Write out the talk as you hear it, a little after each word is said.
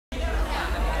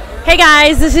Hey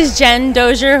guys, this is Jen,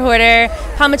 Dozier Horter,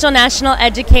 Palm Mitchell National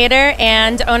Educator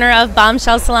and owner of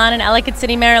Bombshell Salon in Ellicott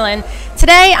City, Maryland.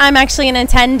 Today I'm actually an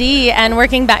attendee and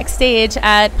working backstage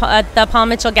at the Palm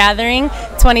Mitchell Gathering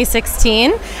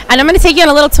 2016, and I'm going to take you on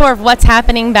a little tour of what's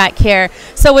happening back here.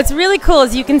 So what's really cool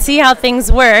is you can see how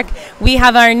things work. We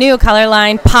have our new color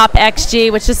line, Pop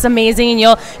XG, which is amazing, and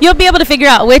you'll be able to figure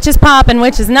out which is pop and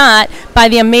which is not by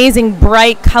the amazing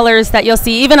bright colors that you'll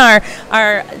see. Even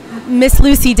our Miss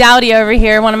Lucy Dowdy over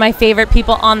here, one of my favorite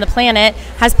people on the planet,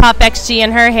 has Pop XG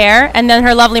in her hair, and then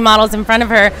her lovely models in front of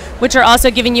her, which are also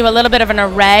giving you a little bit of an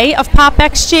array of Pop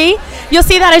XG. You'll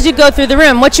see that as you go through the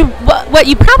room. What you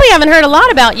probably haven't heard a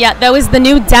lot about yet, though, is the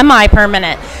new Demi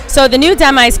permanent. So the new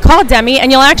Demi is called Demi, and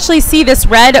you'll actually see this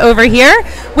red over here,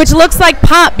 which looks like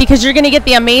pop because you're going to get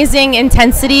the amazing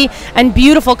intensity and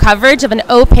beautiful coverage of an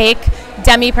opaque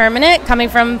Demi permanent coming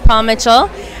from Palm Mitchell.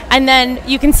 And then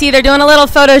you can see they're doing a little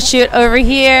photo shoot over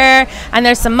here, and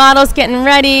there's some models getting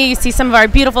ready. You see some of our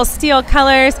beautiful steel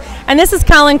colors. And this is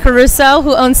Colin Caruso,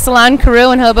 who owns Salon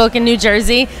Carew in Hoboken, New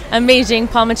Jersey. Amazing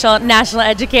Palm Mitchell National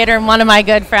Educator and one of my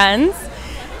good friends.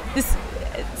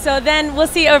 So then we'll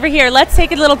see over here. Let's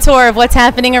take a little tour of what's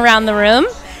happening around the room.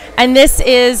 And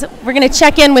we're going to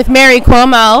check in with Mary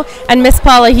Cuomo and Miss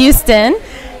Paula Houston.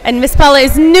 And Miss Paula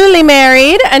is newly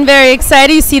married and very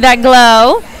excited. You see that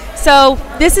glow. So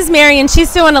this is Mary, and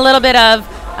she's doing a little bit of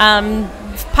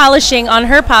polishing on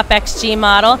her Pop XG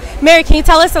model. Mary, can you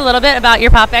tell us a little bit about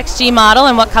your Pop XG model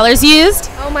and what colors you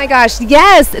used? Oh my gosh,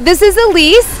 yes. This is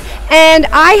Elise, and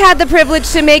I had the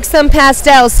privilege to make some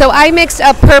pastels. So I mixed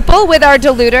a purple with our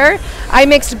diluter, I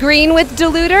mixed green with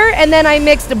diluter, and then I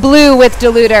mixed blue with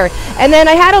diluter. And then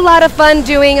I had a lot of fun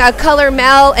doing a color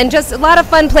mel and just a lot of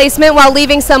fun placement while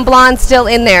leaving some blonde still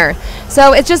in there.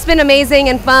 So it's just been amazing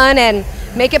and fun, and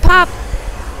make it pop.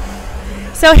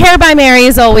 So Hair by Mary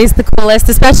is always the coolest,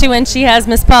 especially when she has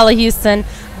Miss Paula Houston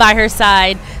by her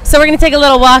side. So we're going to take a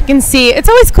little walk and see. It's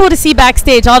always cool to see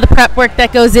backstage all the prep work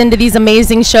that goes into these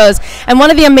amazing shows. And one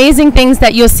of the amazing things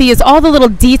that you'll see is all the little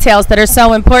details that are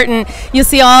so important. You'll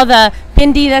see all the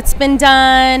bindi that's been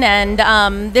done,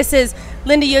 and this is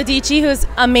Linda Yodici, who's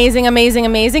amazing, amazing,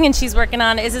 amazing, and she's working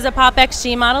on, is this a Pop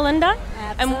XG model, Linda?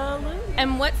 Absolutely.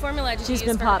 And what formula did you use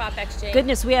for Pop XG?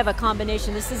 Goodness, we have a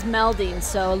combination. This is melding,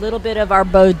 so a little bit of our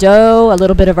Bordeaux, a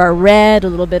little bit of our red, a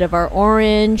little bit of our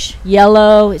orange,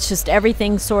 yellow. It's just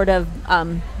everything sort of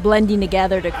blending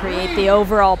together to create the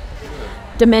overall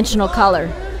dimensional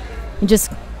color. You just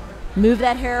move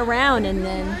that hair around, and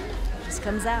then it just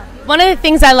comes out. One of the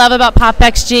things I love about Pop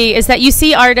XG is that you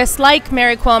see artists like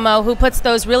Mary Cuomo, who puts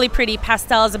those really pretty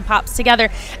pastels and pops together,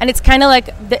 and it's kind of like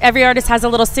every artist has a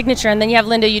little signature. And then you have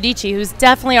Linda Yodici, who's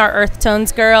definitely our earth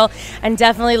tones girl and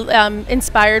definitely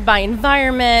inspired by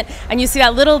environment, and you see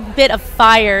that little bit of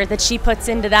fire that she puts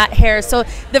into that hair. So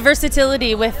the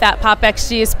versatility with that Pop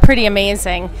XG is pretty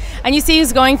amazing. And you see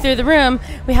who's going through the room.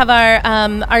 We have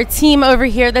our team over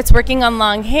here that's working on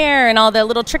long hair and all the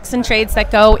little tricks and trades that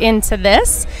go into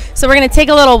this. So we're going to take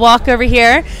a little walk over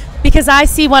here because I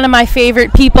see one of my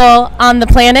favorite people on the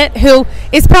planet who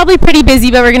is probably pretty busy,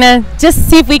 but we're going to just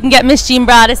see if we can get Miss Jean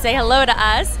Bra to say hello to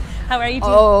us. How are you, Jean?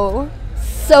 Oh,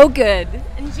 so good.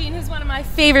 And Jean, who's one of my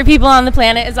favorite people on the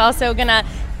planet, is also going to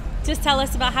just tell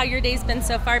us about how your day's been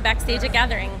so far backstage at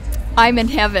Gathering. I'm in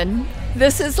heaven.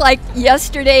 This is like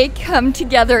yesterday come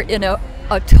together in a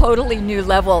totally new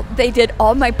level. They did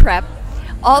all my prep,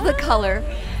 all the color.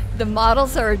 The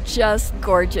models are just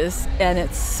gorgeous, and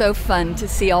it's so fun to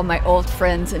see all my old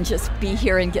friends and just be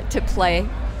here and get to play.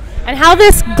 And how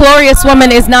this glorious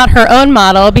woman is not her own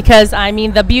model, because I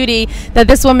mean the beauty that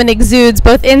this woman exudes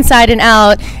both inside and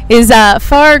out is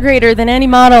far greater than any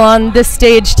model on this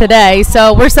stage today.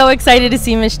 So we're so excited to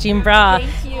see Miss Jean Bra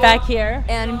back here.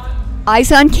 And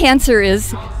Eyes on Cancer is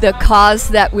the cause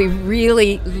that we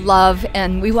really love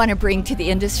and we want to bring to the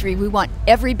industry. We want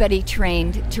everybody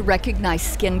trained to recognize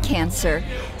skin cancer.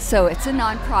 So it's a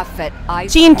nonprofit.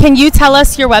 Jean, can you tell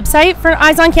us your website for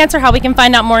Eyes on Cancer, how we can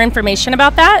find out more information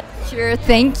about that? Sure,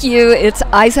 thank you. It's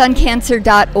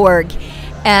eyesoncancer.org.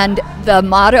 And the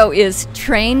motto is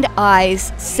Trained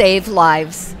Eyes Save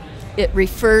Lives. It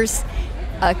refers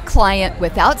a client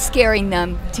without scaring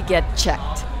them to get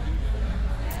checked.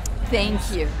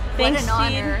 Thank you. Thanks, what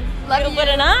an Jean. honor. Love you. What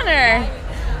an honor.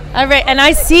 All right, and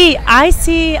I see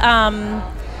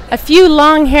a few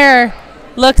long hair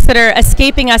looks that are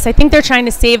escaping us. I think they're trying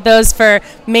to save those for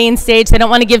main stage. They don't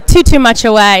want to give too much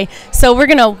away. So we're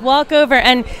going to walk over,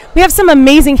 and we have some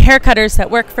amazing hair cutters that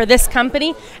work for this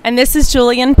company. And this is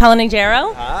Julian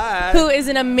Pellinigero, who is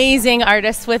an amazing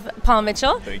artist with Paul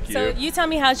Mitchell. Thank you. So you tell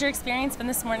me, how's your experience been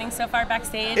this morning so far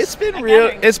backstage? It's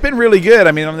been really good.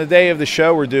 I mean, on the day of the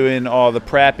show, we're doing all the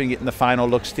prep and getting the final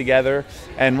looks together,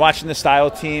 and watching the style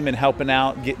team and helping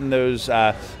out, getting those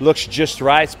looks just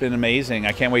right. It's been amazing.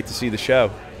 I can't wait to see the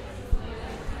show.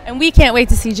 And we can't wait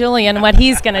to see Julian and what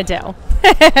he's going to do.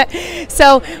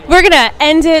 So we're going to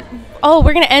end it. Oh,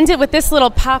 we're going to end it with this little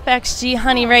Pop XG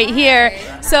honey right here.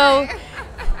 So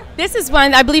this is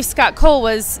one, I believe Scott Cole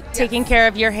was taking care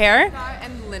of your hair. Scott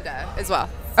and Linda as well.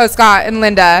 Oh, Scott and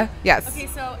Linda, yes. Okay,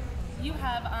 so you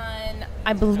have on,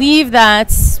 I believe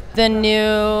that's the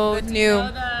new. Do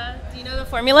you know the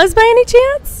formulas by any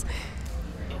chance?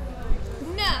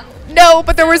 No,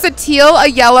 but there was a teal, a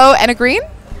yellow, and a green.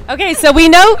 Okay, so we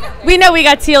know we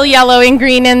got teal, yellow, and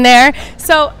green in there.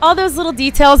 So all those little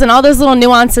details and all those little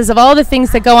nuances of all the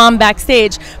things that go on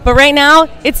backstage. But right now,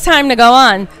 it's time to go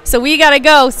on. So we got to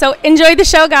go. So enjoy the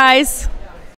show, guys.